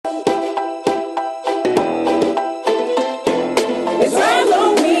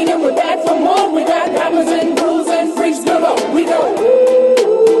rumors and rules and freaks galore. We go.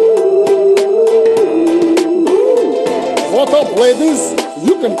 What up, ladies?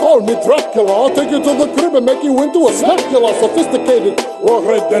 You can call me Dracula. I'll take you to the crib and make you into a snackula. Sophisticated,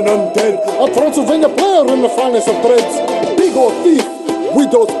 red and undead. A Transylvania player in the finest of threads. Big old thief, we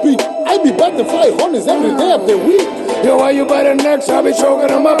don't speak. I be batting fly honeys every day of the week. Yo, why you biting necks? I be choking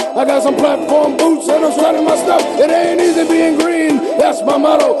them up. I got some platform boots and I'm shredding my stuff. It ain't easy being green, that's my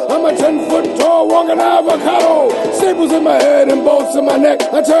motto. I'm a 10-foot tall walking avocado. Staples in my head and bolts in my neck.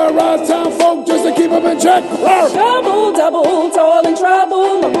 I terrorize town folk just to keep them in check. Double, tall and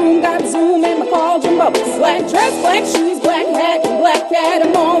trouble. My room got Zoom and my cauldron bubbles. Black dress, black shoes, black hat, and black cat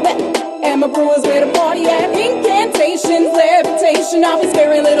and all that. And my brewers where the party at. Incantations, levitation. I'll be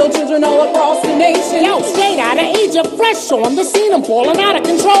scaring little children all across the nation. Yo, straight out of Egypt, fresh on the scene. I'm falling out of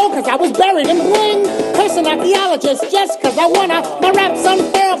control cause I was buried in bling. Cursing archaeologists just cause I wanna. My rap's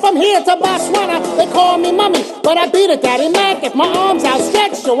unfair from here to Botswana. They call me mummy, but I beat it, Daddy Mac. If my arms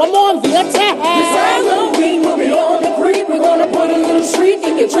outstretched, so I'm on the attack. This Halloween will be on the creek. We're gonna put a little treat.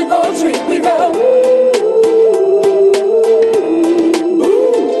 You can trick or treat. We go.